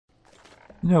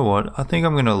You know what? I think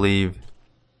I'm gonna leave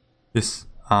this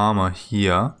armor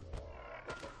here.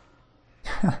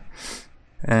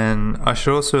 And I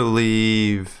should also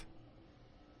leave...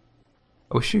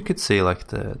 I wish you could see like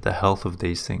the health of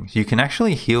these things. You can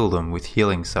actually heal them with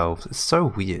healing salves. It's so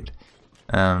weird.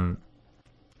 I'll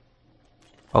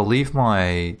leave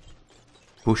my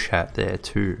bush hat there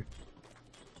too,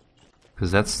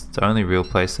 because that's the only real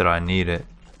place that I need it.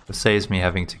 It saves me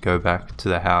having to go back to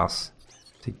the house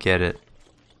to get it.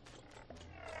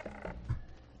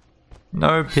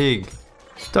 No, pig!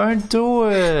 Don't do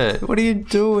it! What are you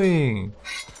doing?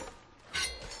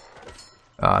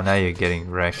 Oh, now you're getting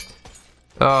wrecked.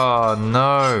 Oh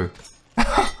no!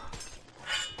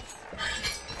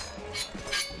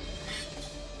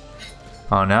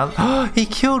 Oh, now he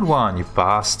killed one, you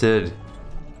bastard!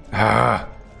 Ah.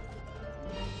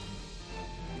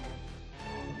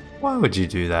 Why would you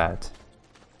do that?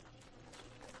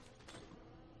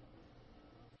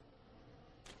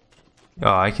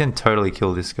 Oh, I can totally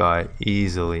kill this guy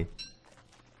easily.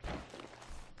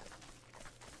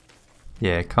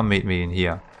 Yeah, come meet me in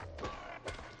here.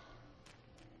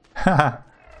 Haha.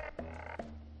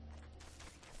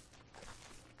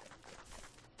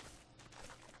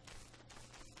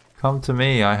 Come to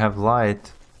me, I have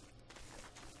light.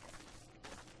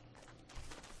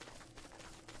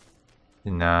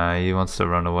 Nah, he wants to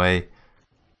run away.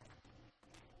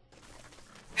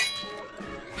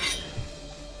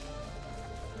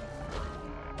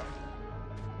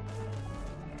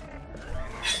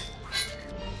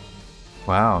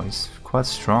 Wow, he's quite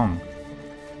strong.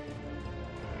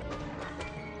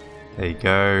 There you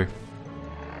go.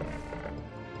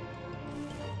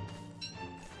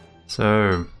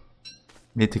 So,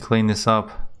 need to clean this up.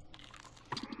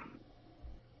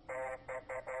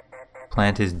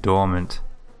 Plant is dormant.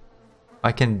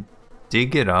 I can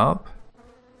dig it up.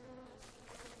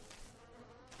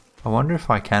 I wonder if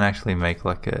I can actually make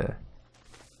like a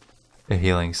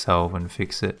healing salve and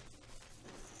fix it.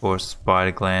 Or a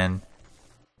spider gland.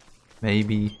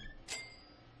 Maybe.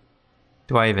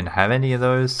 Do I even have any of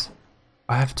those?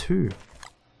 I have 2.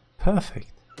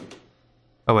 Perfect.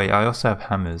 Oh wait, I also have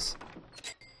hammers.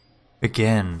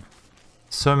 Again.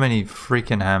 So many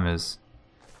freaking hammers.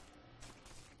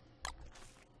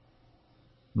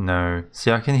 No.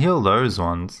 See, I can heal those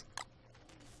ones.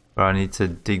 But I need to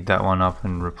dig that one up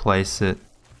and replace it.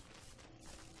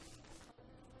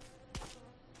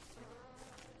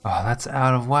 Oh, that's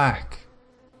out of whack.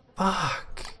 Fuck.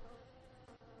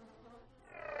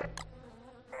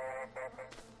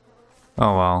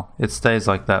 Oh well, it stays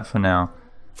like that for now.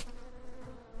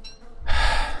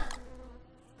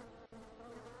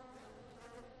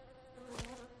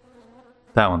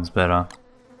 That one's better.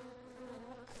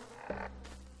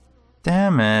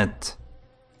 Damn it.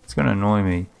 It's gonna annoy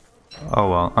me. Oh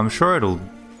well, I'm sure it'll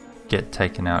get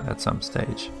taken out at some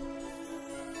stage.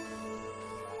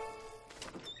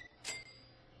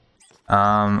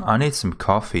 I need some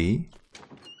coffee.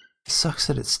 Sucks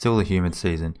that it's still the humid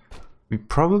season. We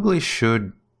probably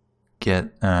should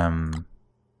get some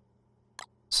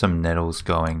nettles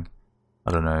going.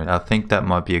 I don't know. I think that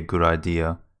might be a good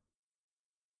idea.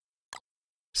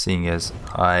 Seeing as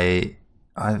I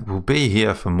will be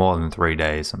here for more than 3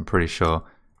 days, I'm pretty sure.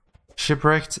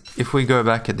 Shipwrecked, if we go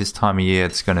back at this time of year,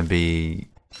 it's going to be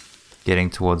getting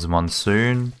towards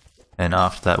monsoon. And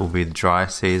after that will be the dry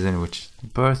season, which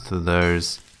both of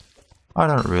those, I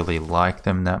don't really like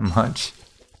them that much.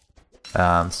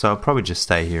 So I'll probably just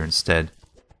stay here instead.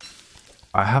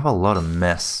 I have a lot of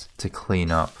mess to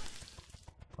clean up.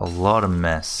 A lot of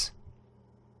mess.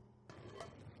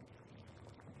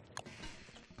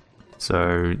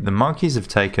 So the monkeys have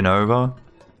taken over.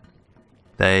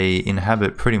 They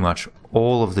inhabit pretty much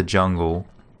all of the jungle.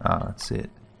 That's it.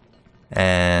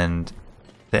 And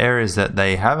the areas that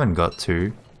they haven't got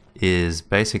to is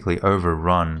basically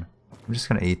overrun. I'm just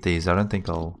going to eat these. I don't think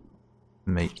I'll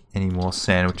make any more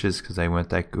sandwiches because they weren't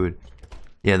that good.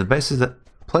 Yeah, the places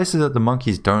that the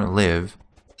monkeys don't live,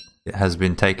 it has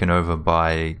been taken over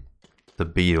by the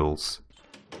beetles.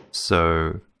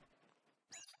 So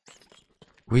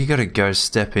we gotta go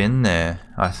step in there,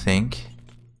 I think.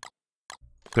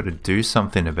 Gotta do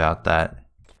something about that.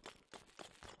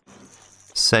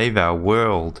 Save our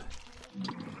world.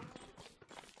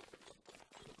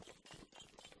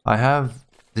 I have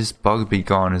this bug be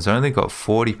gone. It's only got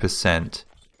 40%.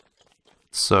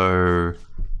 So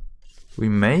we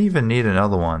may even need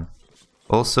another one.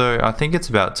 Also, I think it's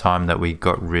about time that we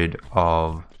got rid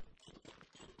of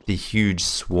the huge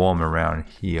swarm around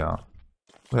here.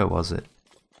 Where was it?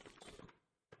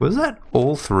 Was that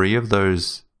all 3 of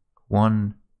those?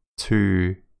 1,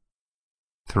 2,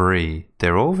 3.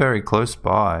 They're all very close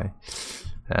by.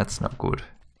 That's not good.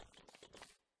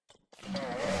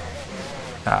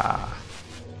 Ah.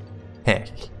 Heck.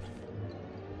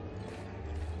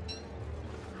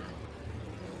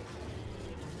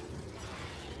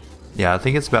 Yeah, I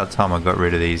think it's about time I got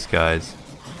rid of these guys.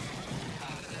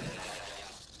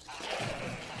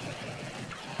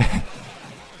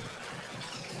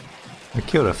 I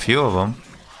killed a few of them.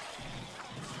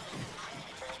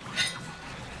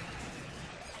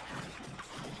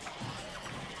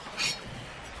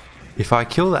 If I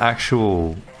kill the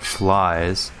actual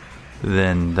flies,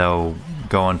 then they'll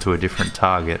go on to a different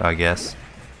target, I guess.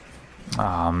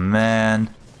 Oh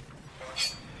man.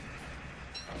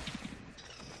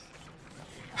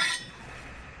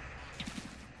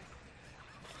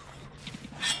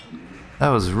 That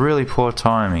was really poor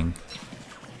timing.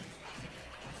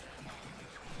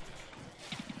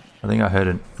 I think I heard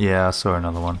it. Yeah, I saw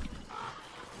another one.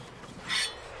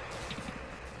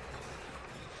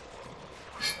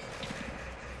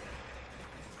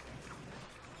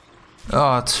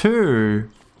 Oh,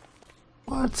 2?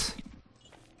 What?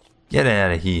 Get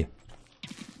out of here.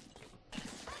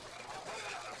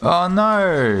 Oh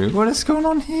no! What is going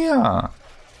on here?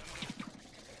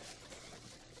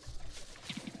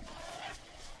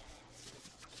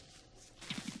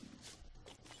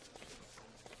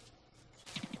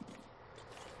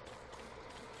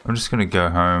 I'm just gonna go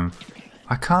home.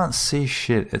 I can't see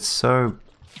shit. It's so...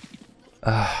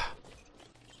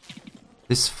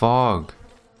 this fog.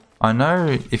 I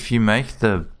know if you make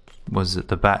the... was it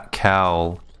the bat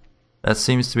cowl? That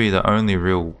seems to be the only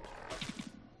real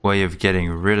way of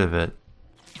getting rid of it.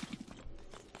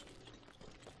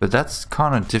 But that's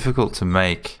kind of difficult to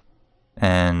make.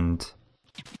 And...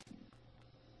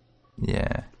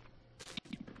 yeah.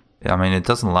 I mean, it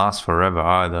doesn't last forever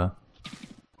either.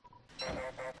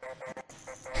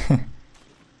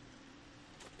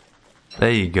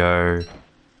 There you go.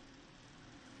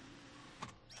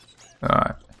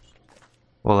 Alright.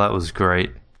 Well, that was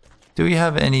great. Do we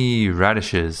have any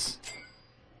radishes?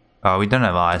 Oh, we don't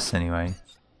have ice anyway.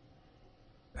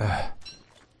 Ugh.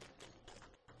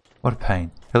 What a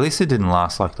pain. At least it didn't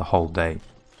last like the whole day.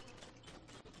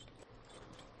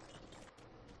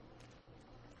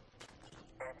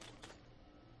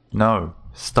 No,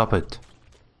 stop it.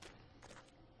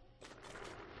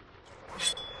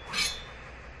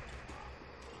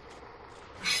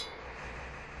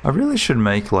 I really should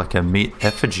make like a meat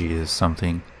effigy or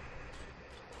something.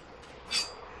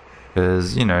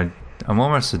 Because, you know, I'm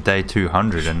almost at day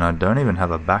 200 and I don't even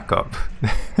have a backup.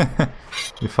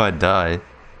 If I die.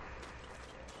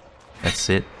 That's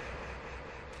it.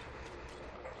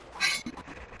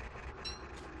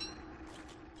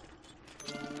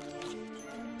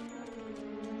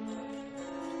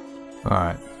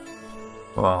 Alright.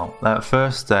 Well, that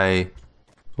first day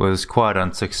was quite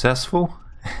unsuccessful.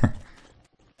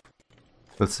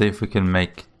 Let's see if we can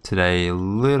make today a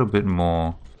little bit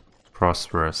more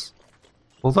prosperous.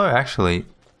 Although actually,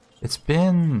 it's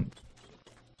been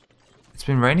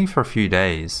raining for a few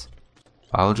days.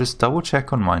 I'll just double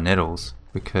check on my nettles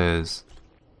because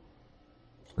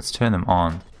let's turn them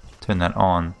on. Turn that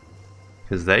on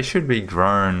because they should be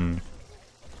grown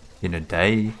in a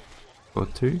day or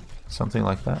two, something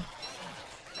like that.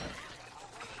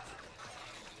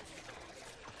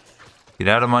 Get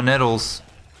out of my nettles.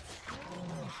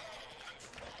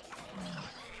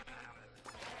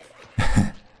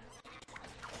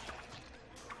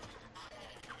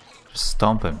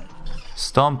 Stomp him.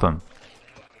 Stomp him.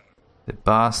 The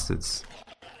bastards.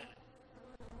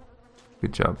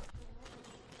 Good job.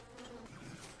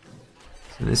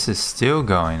 So this is still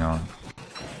going on.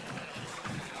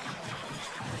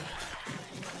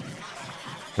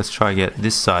 Let's try get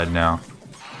this side now.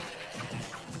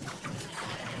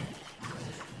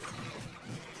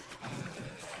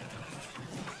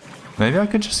 Maybe I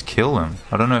could just kill them.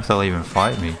 I don't know if they'll even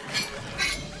fight me.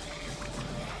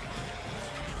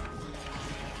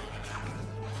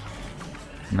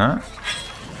 No?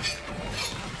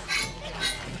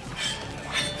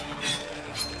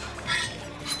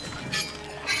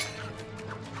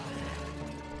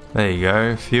 There you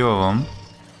go, a few of them.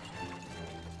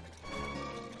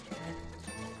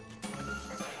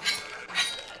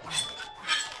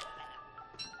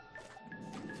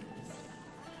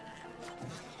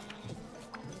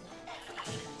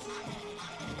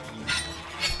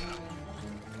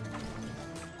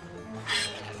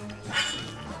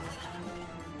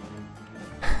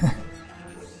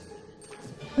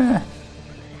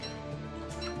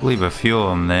 Leave a few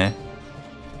of them there.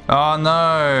 Oh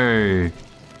no!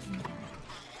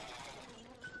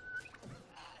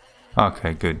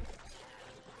 Okay, good.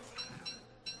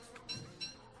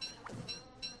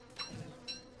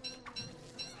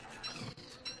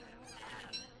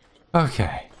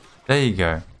 Okay, there you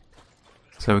go.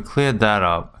 So we cleared that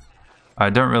up. I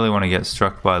don't really want to get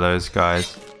struck by those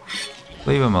guys.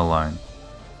 Leave them alone.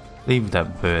 Leave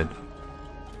that bird.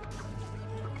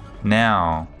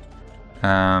 Now,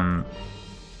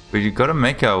 we've got to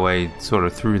make our way sort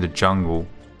of through the jungle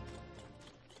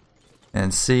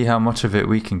and see how much of it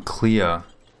we can clear.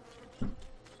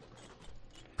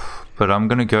 But I'm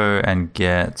gonna go and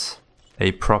get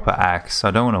a proper axe.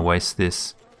 I don't want to waste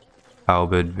this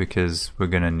halberd because we're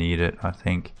gonna need it, I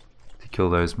think, to kill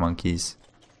those monkeys.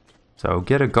 So I'll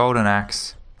get a golden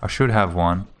axe. I should have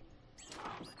one.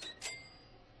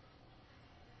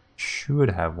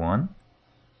 Should have one.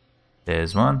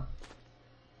 There's one.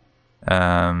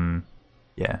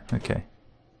 Yeah, okay.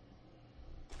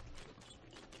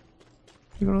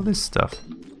 Look at all this stuff.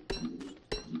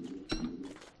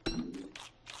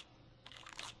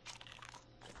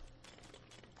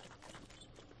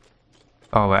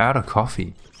 Oh, we're out of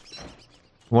coffee.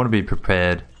 I want to be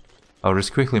prepared. I'll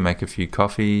just quickly make a few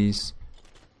coffees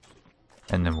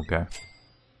and then we'll go.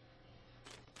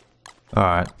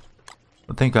 Alright.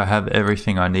 I think I have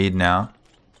everything I need now.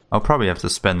 I'll probably have to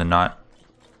spend the night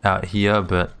out here,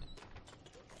 but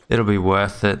it'll be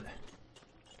worth it.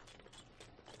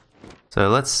 So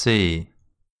let's see.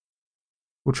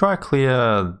 We'll try to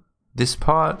clear this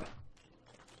part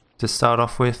to start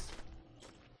off with.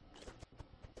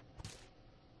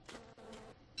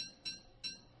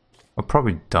 I'll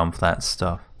probably dump that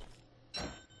stuff.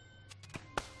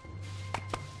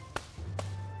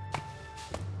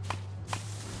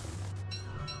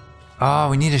 Oh,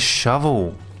 we need a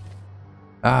shovel.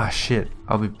 Ah, shit.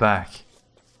 I'll be back.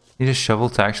 Need a shovel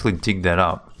to actually dig that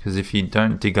up. Because if you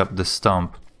don't dig up the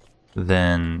stump,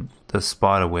 then the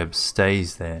spider web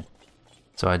stays there.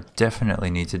 So I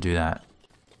definitely need to do that.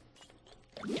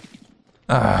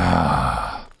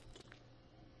 Ah.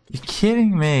 You're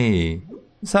kidding me.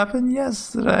 This happened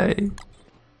yesterday.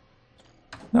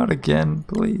 Not again,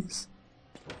 please.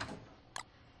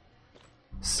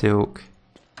 Silk.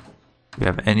 Do we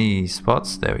have any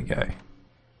spots? There we go.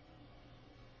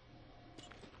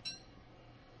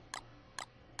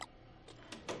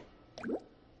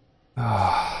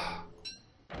 Ah,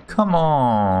 come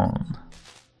on.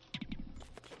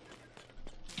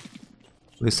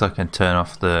 At least I can turn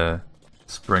off the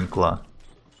sprinkler.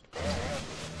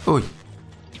 Oi.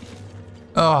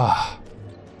 Oh.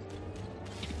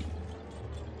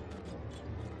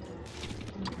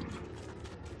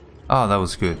 Oh, that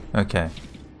was good. Okay.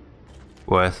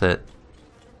 Worth it.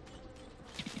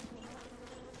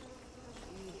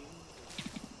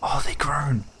 Oh, they're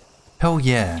grown. Hell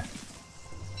yeah.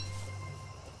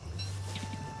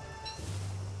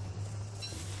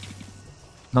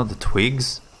 Not the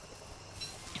twigs.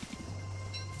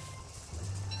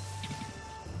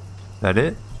 That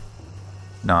it?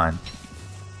 9.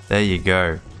 There you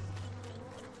go.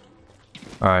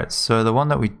 Alright, so the one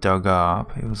that we dug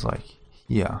up, it was like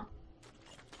here.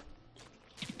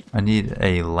 I need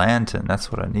a lantern,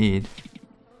 that's what I need.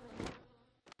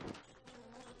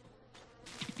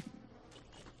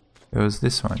 It was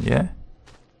this one, yeah?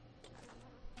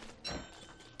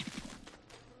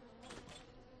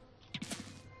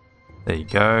 There you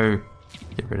go.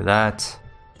 Get rid of that.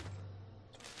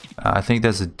 I think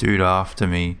there's a dude after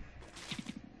me.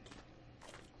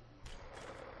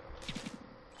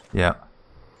 Yeah.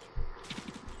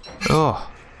 Oh.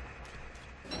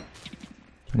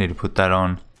 I need to put that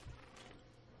on.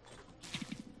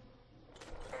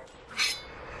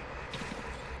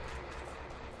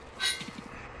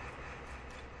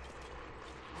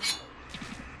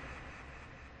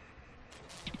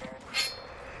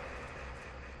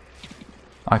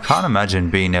 I can't imagine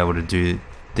being able to do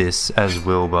this as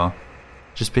Wilbur.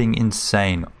 Just being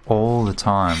insane all the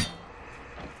time.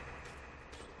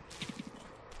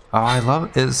 Oh, I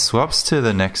love it. It swaps to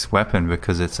the next weapon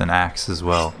because it's an axe as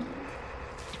well.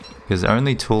 Because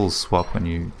only tools swap when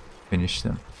you finish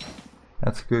them.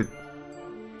 That's good.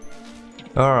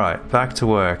 Alright, back to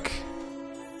work.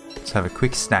 Let's have a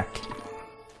quick snack.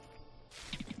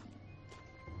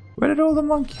 Where did all the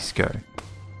monkeys go?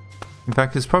 In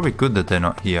fact, it's probably good that they're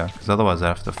not here, because otherwise I'd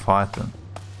have to fight them.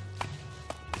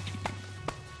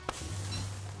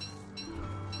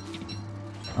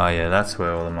 Oh yeah, that's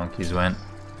where all the monkeys went.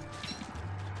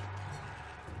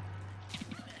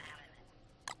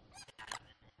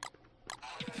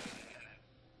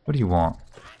 What do you want?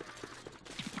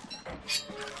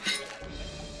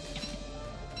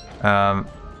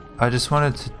 I just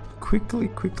wanted to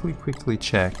quickly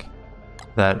check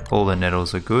that all the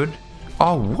nettles are good.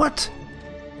 Oh, what?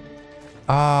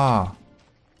 Ah.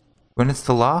 When it's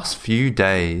the last few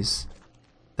days,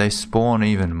 they spawn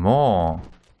even more.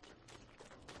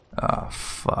 Oh,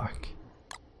 fuck.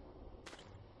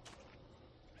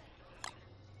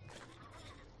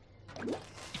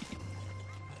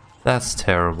 That's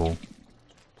terrible.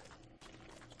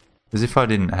 As if I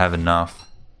didn't have enough.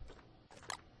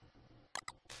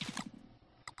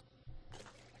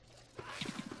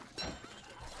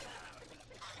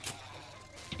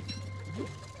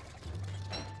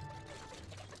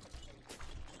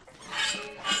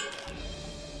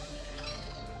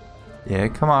 Yeah,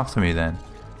 come after me then.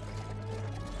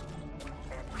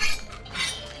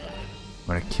 I'm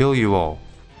gonna kill you all.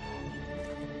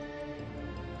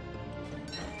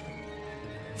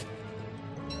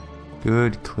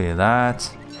 Good, clear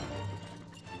that.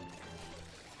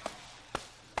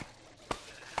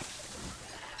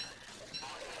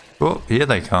 Oh, here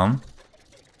they come.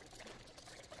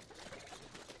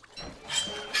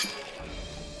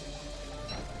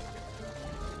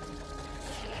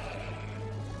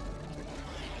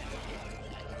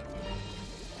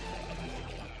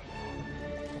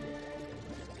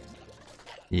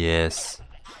 Yes.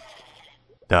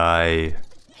 Die.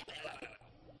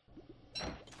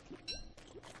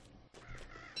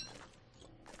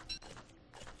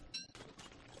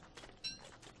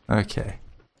 Okay.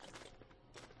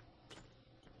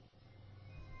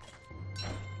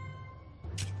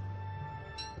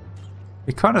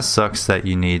 It kind of sucks that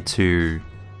you need to,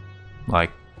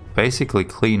 like, basically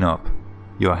clean up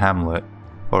your Hamlet,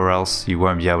 or else you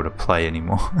won't be able to play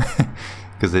anymore.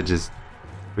 Because it just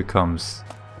becomes...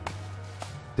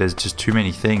 there's just too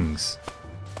many things.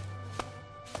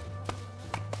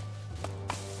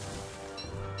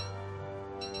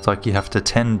 It's like you have to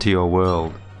tend to your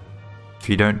world. If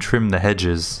you don't trim the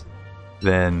hedges,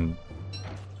 then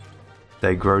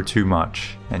they grow too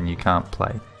much and you can't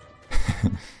play.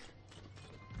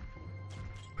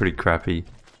 Pretty crappy.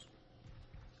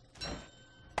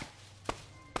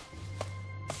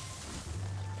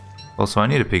 Also, I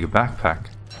need a bigger backpack.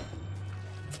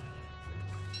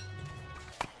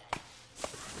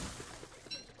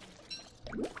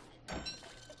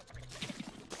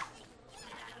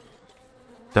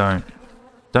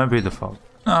 Don't be the fault.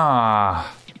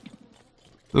 Ah,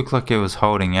 looked like it was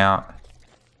holding out.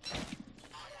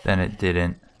 Then it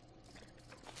didn't.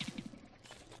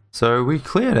 So we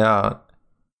cleared out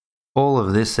all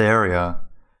of this area.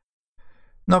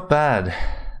 Not bad,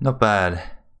 not bad.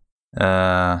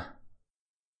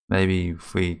 Maybe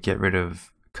if we get rid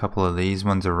of a couple of these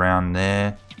ones around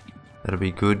there, that'll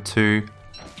be good too.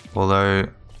 Although,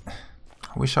 I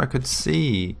wish I could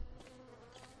see.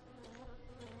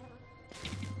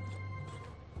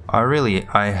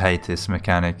 I hate this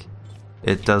mechanic.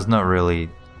 It does not really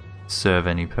serve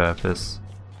any purpose.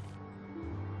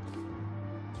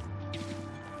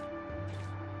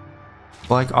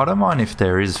 Like, I don't mind if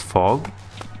there is fog,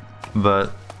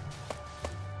 but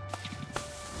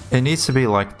it needs to be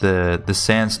like the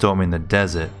sandstorm in the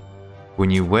desert. When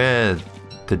you wear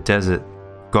the desert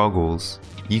goggles,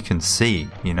 you can see,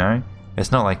 you know?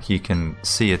 It's not like you can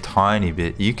see a tiny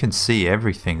bit. You can see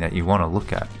everything that you want to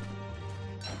look at.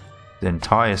 The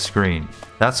entire screen.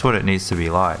 That's what it needs to be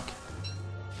like.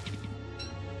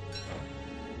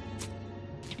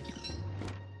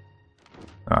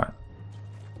 Alright.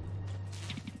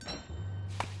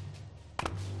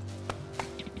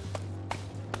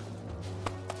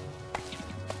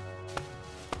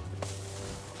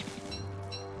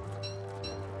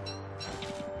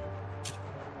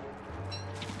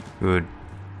 Good.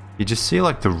 You just see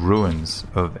like the ruins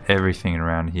of everything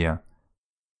around here.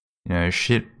 You know,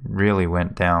 shit really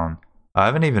went down. I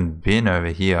haven't even been over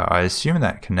here. I assume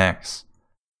that connects.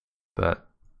 But,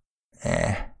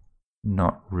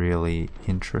 not really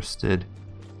interested.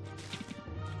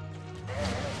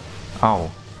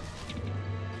 Oh.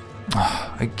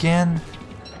 Again?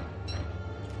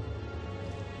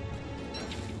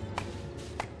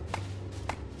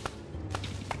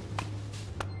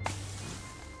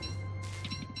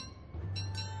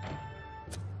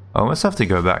 I almost have to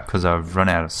go back because I've run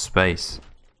out of space.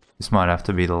 This might have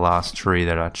to be the last tree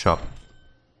that I chop.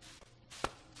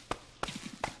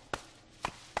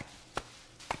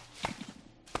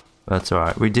 That's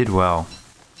alright, we did well.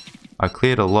 I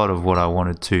cleared a lot of what I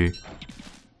wanted to.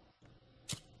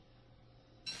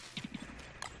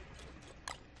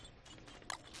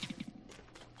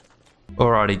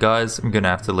 Alrighty guys, I'm gonna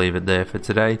have to leave it there for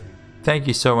today. Thank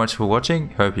you so much for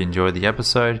watching, hope you enjoyed the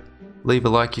episode. Leave a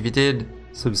like if you did.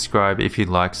 Subscribe if you'd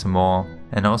like some more,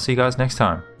 and I'll see you guys next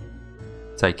time.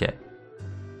 Take care.